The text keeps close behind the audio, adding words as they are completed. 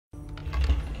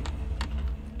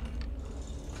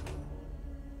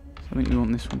think we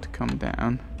want this one to come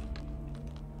down.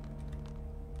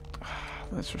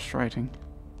 That's frustrating.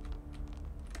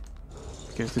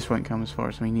 Because this won't come as far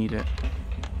as we need it.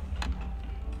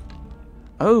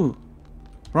 Oh!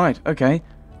 Right, okay.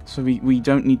 So we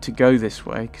don't need to go this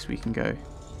way, because we can go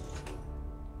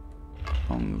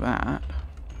along that.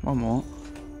 One more.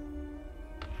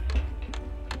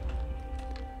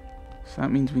 So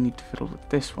that means we need to fiddle with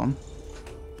this one.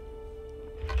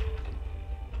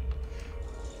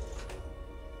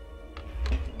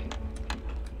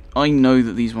 I know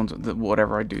that these ones, that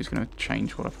whatever I do is going to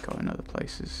change what I've got in other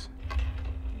places.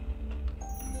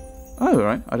 Oh,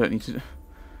 right. I don't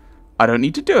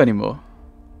need to do anymore.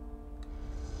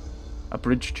 A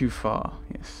bridge too far.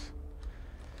 Yes.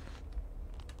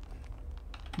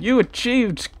 You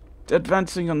achieved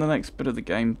advancing on the next bit of the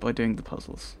game by doing the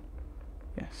puzzles.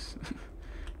 Yes.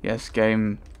 Yes,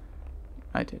 game.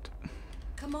 I did.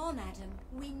 Come on, Adam.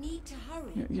 We need to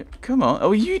hurry. Yeah, come on.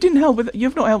 Oh, you didn't help with.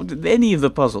 You've not helped with any of the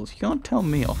puzzles. You can't tell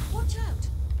me off. Watch out.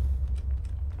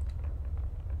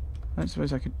 I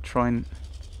suppose I could try and.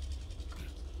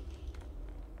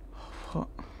 What?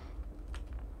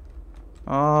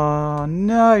 Oh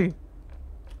no!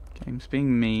 Game's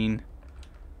being mean.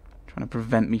 Trying to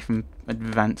prevent me from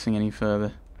advancing any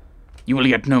further. You will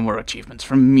get no more achievements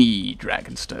from me,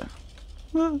 Dragonster.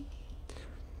 Oh,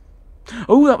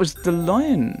 that was the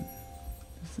lion.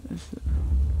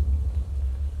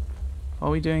 Are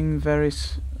we doing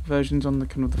various versions on the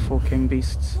kind of the four king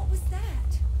beasts? What was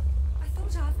that? I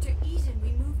thought after Eden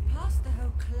we moved past the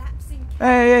whole collapsing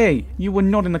Hey, you were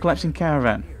not in the collapsing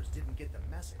caravan. Didn't get the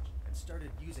message and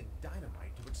started using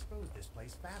dynamite to expose this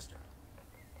place faster.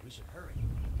 We should hurry.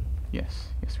 Yes,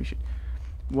 we should.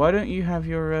 Why don't you have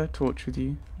your torch with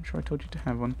you? I'm sure I told you to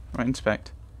have one. Right,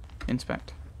 inspect.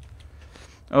 Inspect.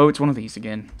 Oh, it's one of these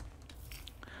again.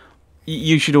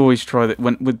 You should always try that.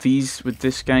 With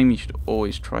this game, you should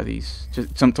always try these.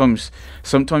 Just sometimes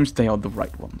they are the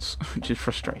right ones, which is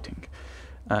frustrating.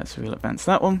 So we'll advance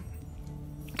that one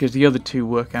because the other two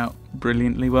work out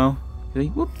brilliantly well. See,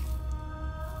 whoop.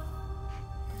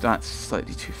 That's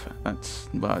slightly too fast.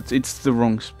 That's it's the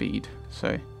wrong speed.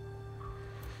 So.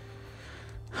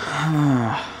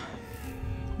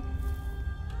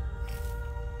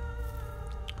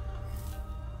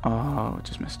 Oh, I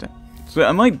just missed it. So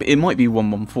it might be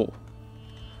 114.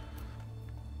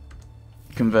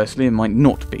 Conversely, it might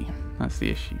not be. That's the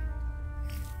issue.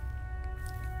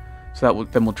 So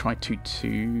then we'll try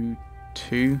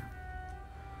 222.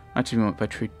 Actually, we might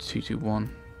try 221.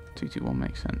 221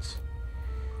 makes sense.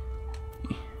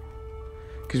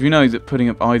 Because we know that putting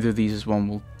up either of these as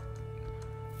one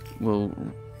will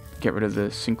get rid of the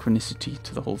synchronicity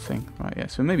to the whole thing. Right, yeah,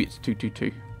 so maybe it's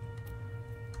 222.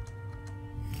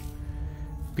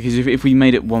 Because if we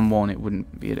made it 1-1, it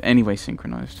wouldn't be in any way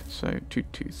synchronized. So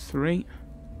 223.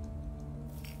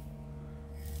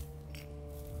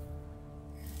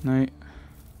 No.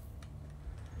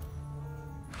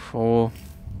 4.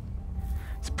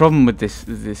 It's the problem with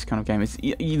this kind of game is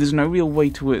there's no real way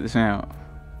to work this out.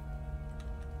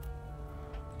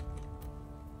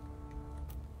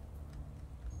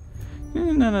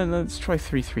 No, let's try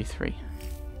 333.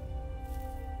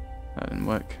 That didn't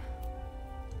work.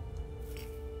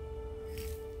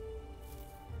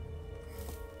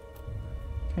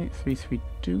 Okay,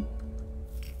 332.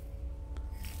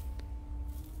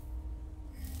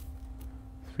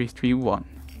 331.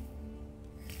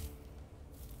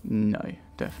 No,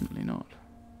 definitely not.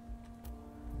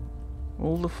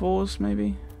 All the 4s,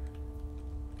 maybe?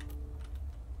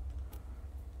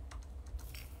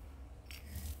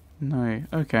 No,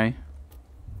 okay.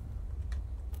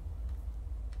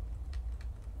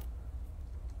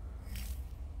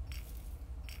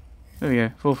 There we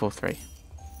go, 443.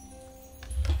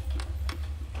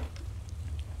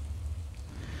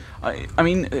 I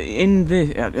mean, in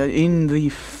the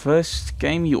first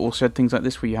game, you also had things like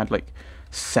this where you had like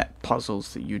set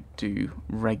puzzles that you'd do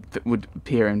that would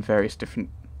appear in various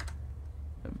different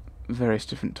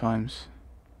times.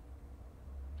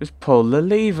 Just pull the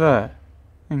lever.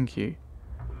 Thank you.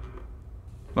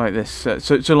 Like this.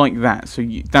 So like that. So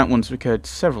that one's occurred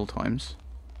several times.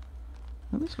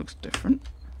 Oh, this looks different.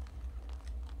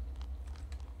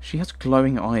 She has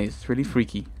glowing eyes. It's really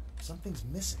freaky. Something's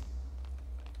missing.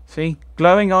 See?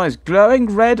 Glowing eyes. Glowing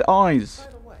red eyes.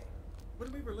 By the way,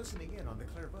 when we were listening in on the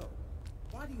Clairvaux,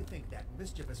 why do you think that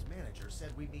mischievous manager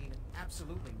said we mean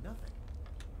absolutely nothing?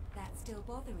 That's still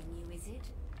bothering you, is it?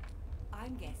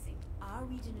 I'm guessing our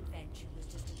Eden adventure was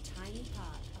just a tiny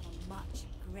part of a much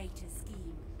greater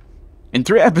scheme. In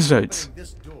 3 episodes. Opening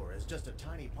this door is just a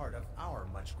tiny part of our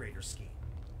much greater scheme.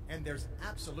 And there's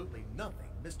absolutely nothing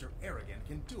Mr. Arrogant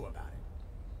can do about it.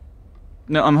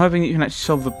 No, I'm hoping you can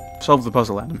actually solve the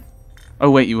puzzle, Adam.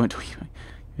 Oh wait, you weren't talking about...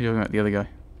 You're talking about the other guy.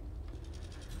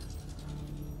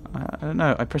 I don't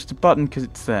know, I pressed a button because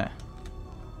it's there.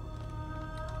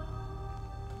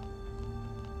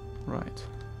 Right.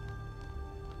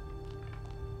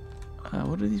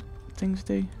 What do these things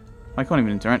do? I can't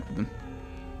even interact with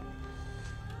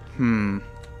them.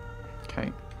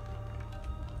 Okay.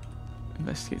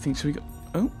 Investigate things. So we got...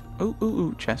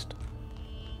 Oh, chest.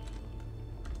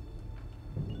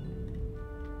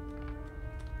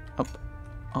 Up.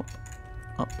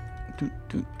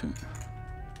 Do.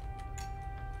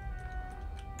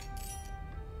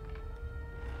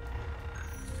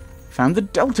 Found the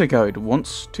Delta Code.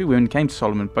 Once, two women came to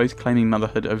Solomon, both claiming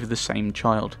motherhood over the same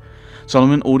child.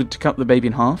 Solomon ordered to cut the baby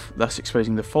in half, thus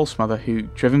exposing the false mother who,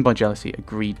 driven by jealousy,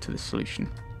 agreed to the solution.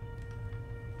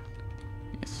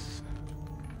 Yes.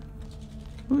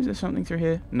 Oh, is there something through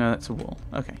here? No, that's a wall.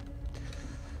 Okay.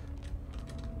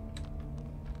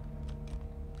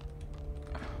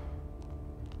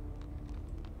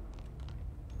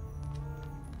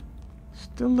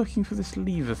 Still looking for this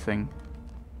lever thing.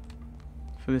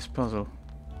 For this puzzle.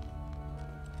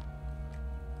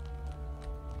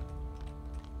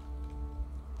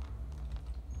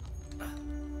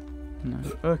 No.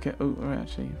 Okay. Oh, right,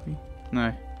 actually.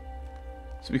 No.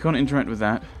 So we can't interact with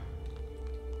that.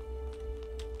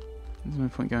 There's no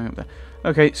point going up there.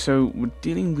 Okay, so we're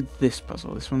dealing with this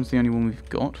puzzle. This one's the only one we've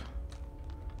got.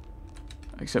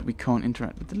 Except we can't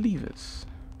interact with the levers.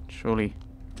 Surely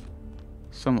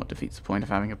somewhat defeats the point of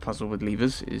having a puzzle with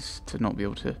levers, is to not be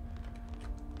able to...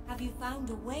 Have you found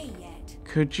a way yet?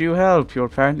 Could you help? You're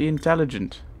apparently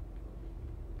intelligent.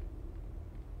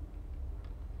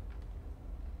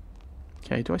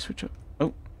 Okay, do I switch up?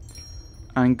 Oh.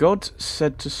 And God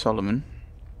said to Solomon...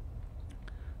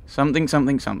 Something.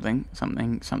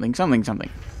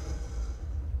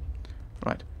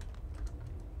 Right.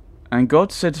 And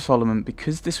God said to Solomon,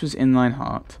 because this was in thine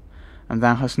heart, and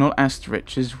thou hast not asked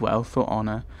riches, wealth, or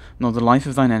honour, nor the life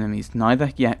of thine enemies,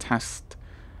 neither yet hast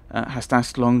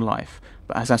asked long life,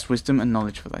 but hast asked wisdom and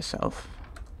knowledge for thyself.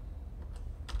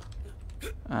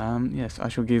 Yes, I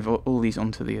shall give all these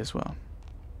unto thee as well.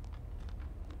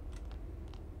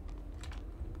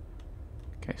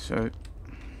 Okay, so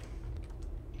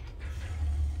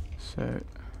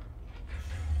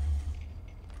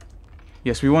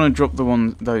yes, we want to drop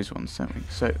those ones, don't we?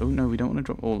 So, oh no, we don't want to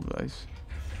drop all of those,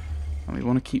 and we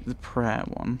want to keep the prayer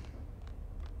one.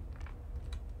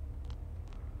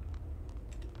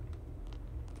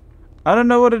 I don't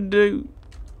know what to do.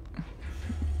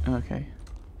 Okay.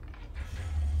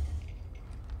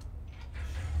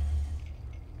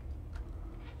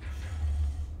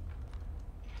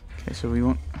 Okay, so we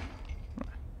want...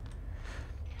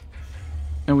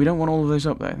 No, we don't want all of those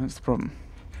up there. That's the problem.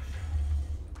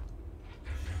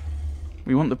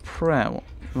 We want the prayer.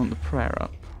 We want the prayer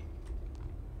up.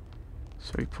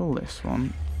 So we pull this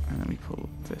one, and then we pull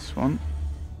this one.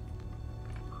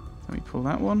 Then we pull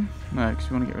that one. No, because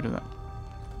we want to get rid of that.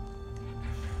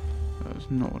 That was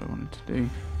not what I wanted to do.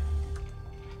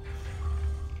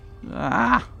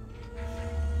 Ah!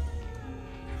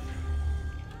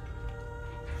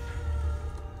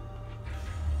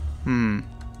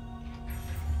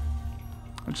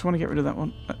 I just want to get rid of that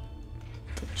one. The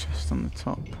chest on the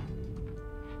top.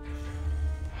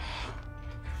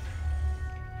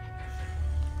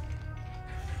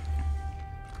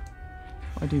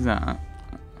 If I do that,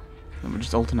 then we're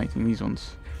just alternating these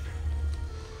ones.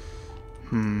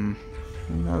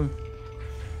 No.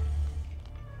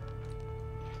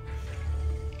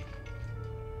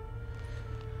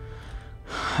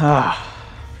 Ah.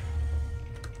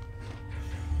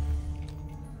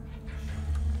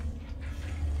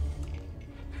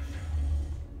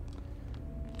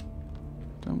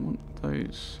 Don't want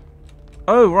those.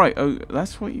 Oh, right. Oh,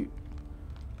 that's what you...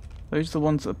 Those are the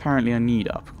ones that apparently I need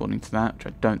up, according to that, which I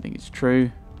don't think is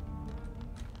true.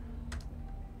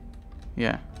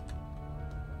 Yeah.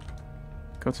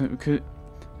 Got to, because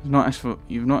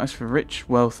you've not asked for rich,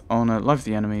 wealth, honor, life of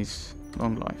the enemies,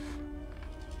 long life.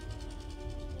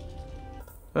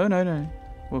 Oh no.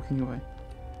 Walking away.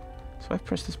 So I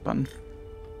press this button.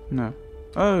 No.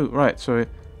 Oh, right, so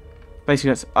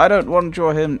basically that's... I don't want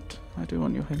your hint. I do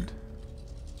want your hint.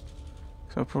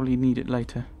 So I'll probably need it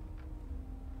later.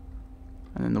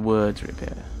 And then the words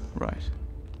reappear. Right.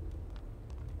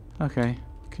 Okay.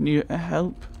 Can you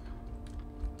help?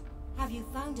 Have you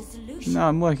found a solution? No,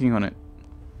 I'm working on it.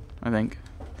 I think.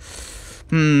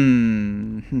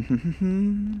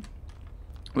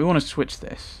 We want to switch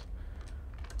this.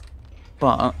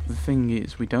 But the thing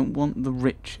is, we don't want the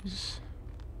riches.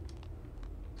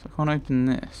 So I can't open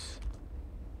this.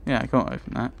 Yeah, I can't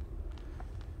open that.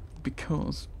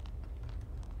 Because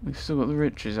we've still got the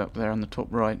riches up there on the top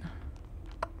right.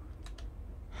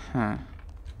 Huh.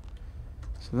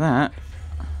 So that...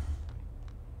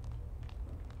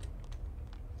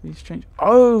 These change...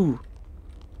 Oh!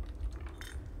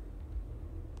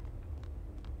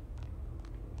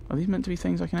 Are these meant to be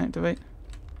things I can activate?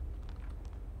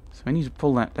 So I need to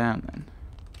pull that down then.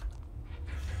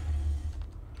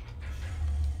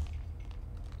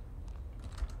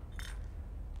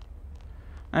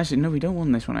 Actually, no, we don't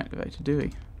want this one activated, do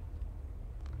we?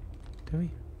 Do we?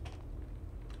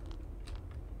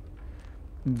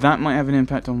 That might have an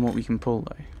impact on what we can pull,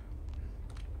 though.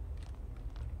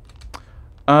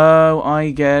 Oh,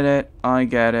 I get it. I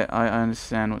get it. I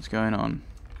understand what's going on.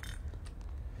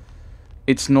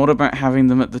 It's not about having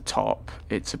them at the top.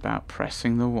 It's about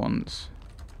pressing the ones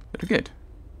that are good.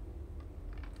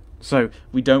 So,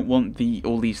 we don't want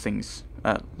all these things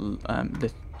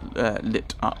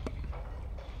lit up.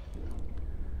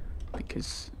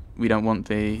 Because we don't want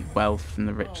the wealth and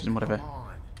the riches and whatever.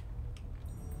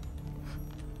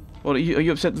 What, are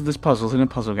you upset that there's puzzles in a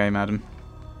puzzle game, Adam?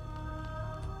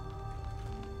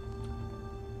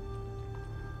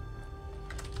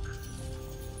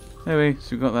 There we go,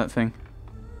 so we got that thing.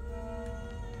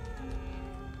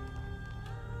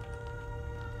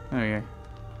 There we go.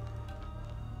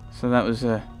 So that was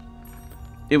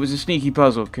it was a sneaky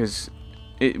puzzle because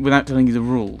without telling you the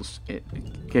rules, it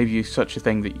gave you such a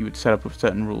thing that you would set up a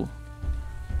certain rule.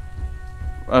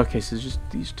 Okay, so there's just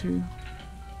these two.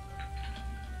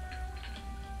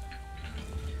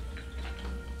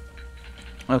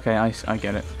 Okay, I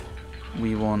get it.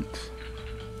 We want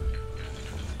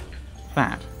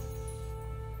that.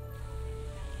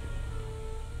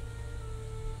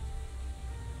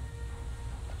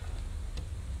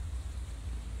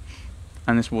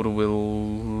 And this water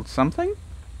will something?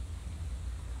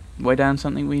 Weigh down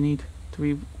something we need to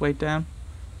be weighed down?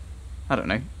 I don't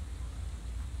know.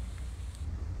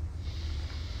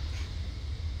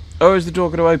 Oh, is the door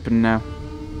going to open now?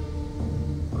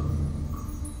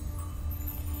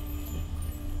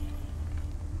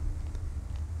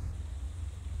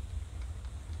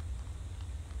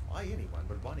 Why anyone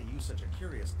would want to use such a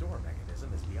curious door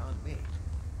mechanism is beyond me.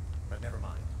 But never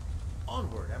mind.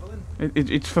 Onward, Evelyn.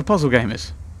 It's for puzzle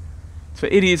gamers. It's for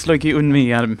idiots like you and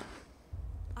me, Adam.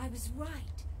 I was right.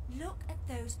 Look at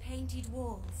those painted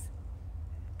walls.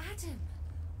 Adam,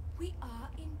 we are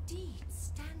indeed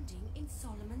standing in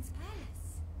Solomon's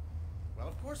palace. Well,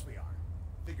 of course we are.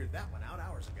 Figured that one out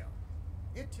hours ago.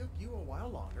 It took you a while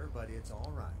longer, but it's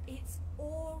all right. It's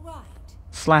all right.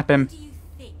 Slap him. What do you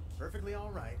think? Perfectly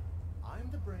all right. I'm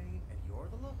the brain and you're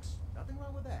the looks. Nothing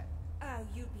wrong with that. Oh,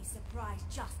 you'd be surprised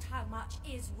just how much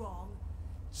is wrong.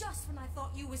 Just when I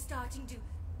thought you were starting to...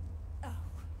 Oh,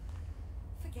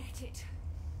 forget it.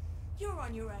 You're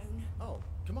on your own. Oh,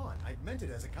 come on. I meant it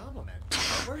as a compliment.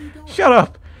 Where are you going? Shut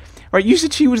up! Right, you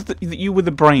said that you were the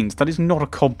brains. That is not a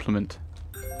compliment.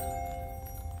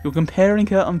 You're comparing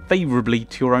her unfavourably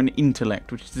to your own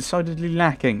intellect, which is decidedly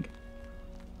lacking.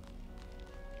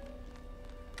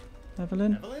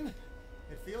 Evelyn? Evelyn?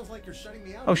 It feels like you're shutting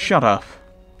me out. Oh, shut up.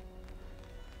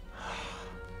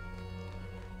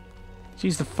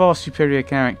 She's the far superior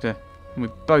character, and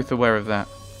we're both aware of that.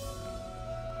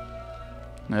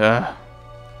 I'm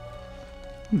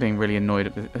being really annoyed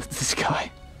at this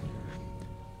guy.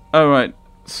 Alright,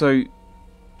 so...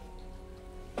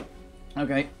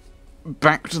 Okay,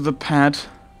 back to the pad.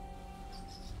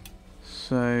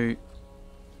 So...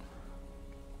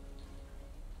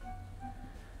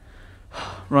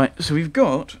 Right, so we've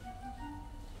got...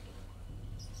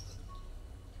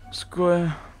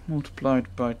 Square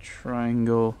multiplied by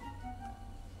triangle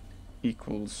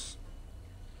equals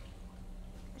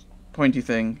pointy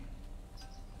thing.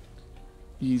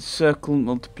 Use circle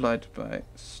multiplied by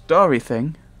starry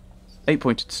thing,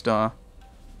 8-pointed star,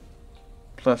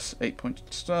 plus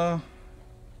 8-pointed star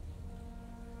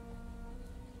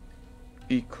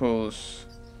equals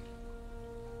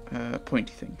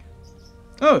pointy thing.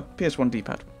 Oh, PS1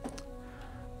 D-pad.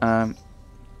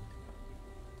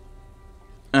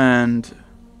 And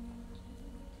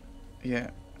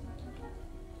yeah,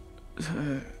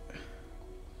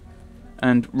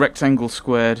 and rectangle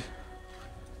squared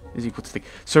is equal to 3.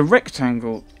 So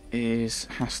rectangle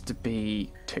has to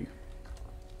be 2,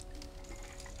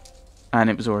 and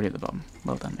it was already at the bottom.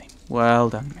 Well done me. Well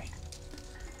done me.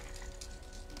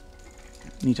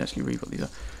 Need to actually read what these are.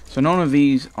 So none of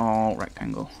these are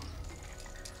rectangle.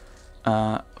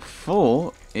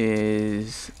 4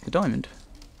 is the diamond.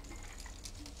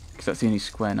 because that's the only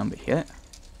square number here.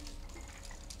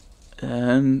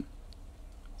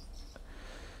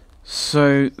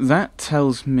 So that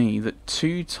tells me that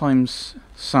 2 times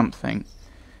something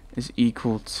is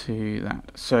equal to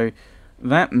that. So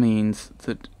that means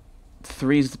that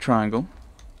 3 is the triangle,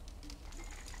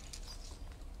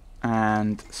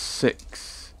 and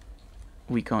 6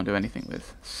 we can't do anything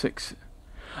with. 6.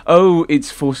 Oh, it's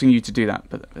forcing you to do that,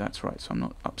 but that's right, so I'm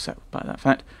not upset by that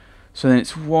fact. So then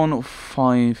it's 1 or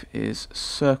 5 is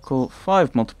circle,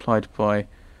 5 multiplied by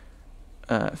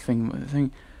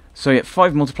thing. So yeah,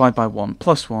 5 multiplied by 1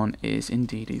 plus 1 is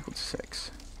indeed equal to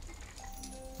 6.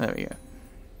 There we go.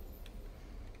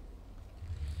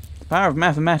 The power of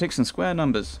mathematics and square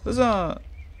numbers. Huzzah!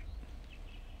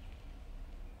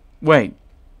 Wait,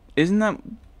 isn't that...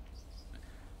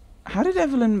 How did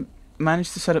Evelyn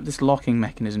manage to set up this locking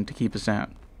mechanism to keep us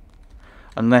out?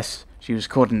 Unless she was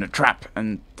caught in a trap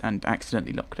and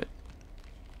accidentally locked it.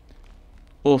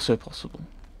 Also possible.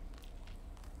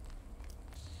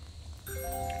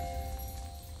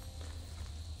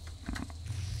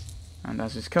 And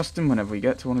as is custom, whenever we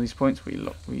get to one of these points, we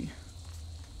lock.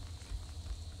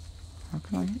 How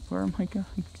can I? Where am I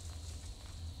going?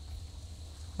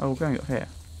 Oh, we're going up here.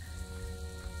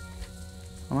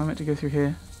 Am I meant to go through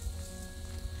here?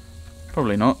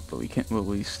 Probably not, but we can. Well,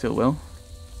 we still will.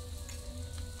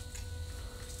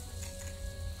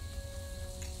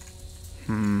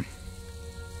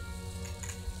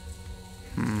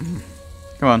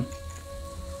 Come on.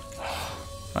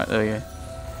 Right, there we go.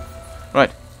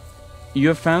 Right. You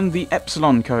have found the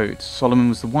Epsilon Code. Solomon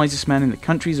was the wisest man in the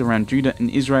countries around Judah and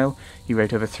Israel. He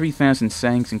wrote over 3,000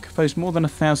 sayings and composed more than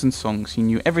 1,000 songs. He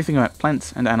knew everything about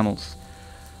plants and animals.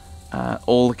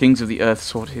 All the kings of the earth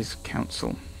sought his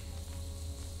counsel.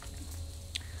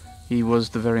 He was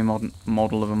the very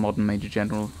model of a modern major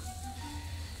general.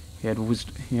 He had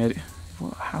wisdom.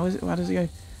 How is it? How does it go?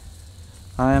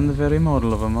 I am the very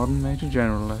model of a modern major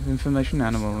general of information,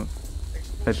 animal,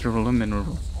 vegetable, and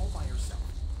mineral.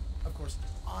 Of course,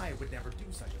 I would never do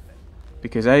such a thing.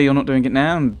 Because A, you're not doing it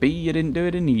now, and B, you didn't do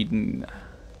it in Eden.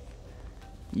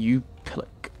 You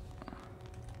pillock.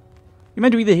 You're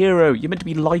meant to be the hero. You're meant to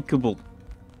be likable.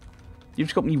 You've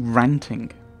just got me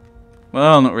ranting.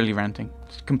 Well, not really ranting.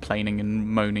 Just complaining and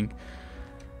moaning.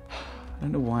 I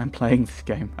don't know why I'm playing this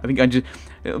game. I think I just...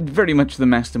 very much the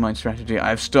mastermind strategy.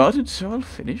 I've started, so I'll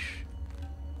finish.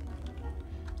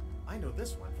 I know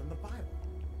this one from the Bible.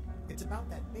 It's about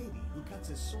that baby who cuts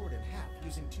his sword in half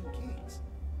using 2 kings.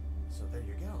 So there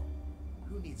you go.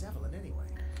 Who needs Evelyn anyway?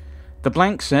 The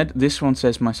blank said, this one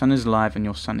says, my son is alive and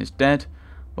your son is dead.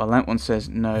 While that one says,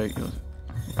 no, you're...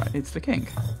 Right, it's the king.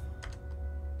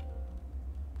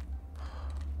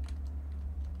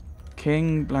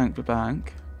 King blank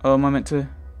blank. Oh, am I meant to...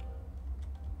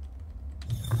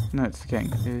 No, it's the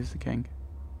king. It is the king.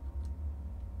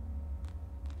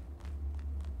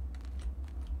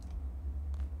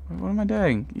 What am I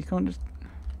doing? You can't just...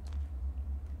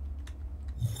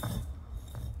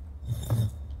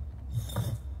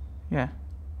 Yeah.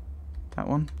 That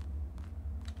one.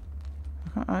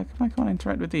 I can't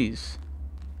interact with these.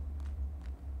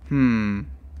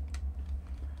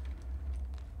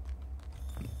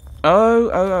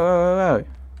 Oh.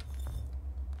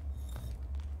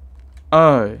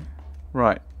 Oh,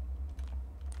 right.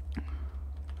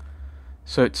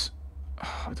 So it's...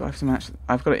 Oh, do I have to match...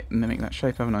 I've got to mimic that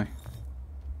shape, haven't I?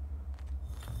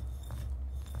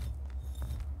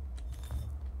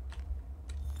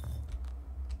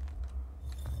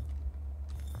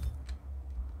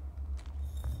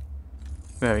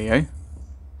 There we go.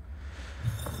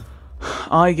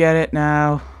 I get it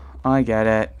now. I get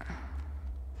it.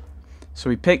 So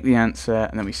we pick the answer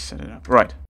and then we set it up. Right.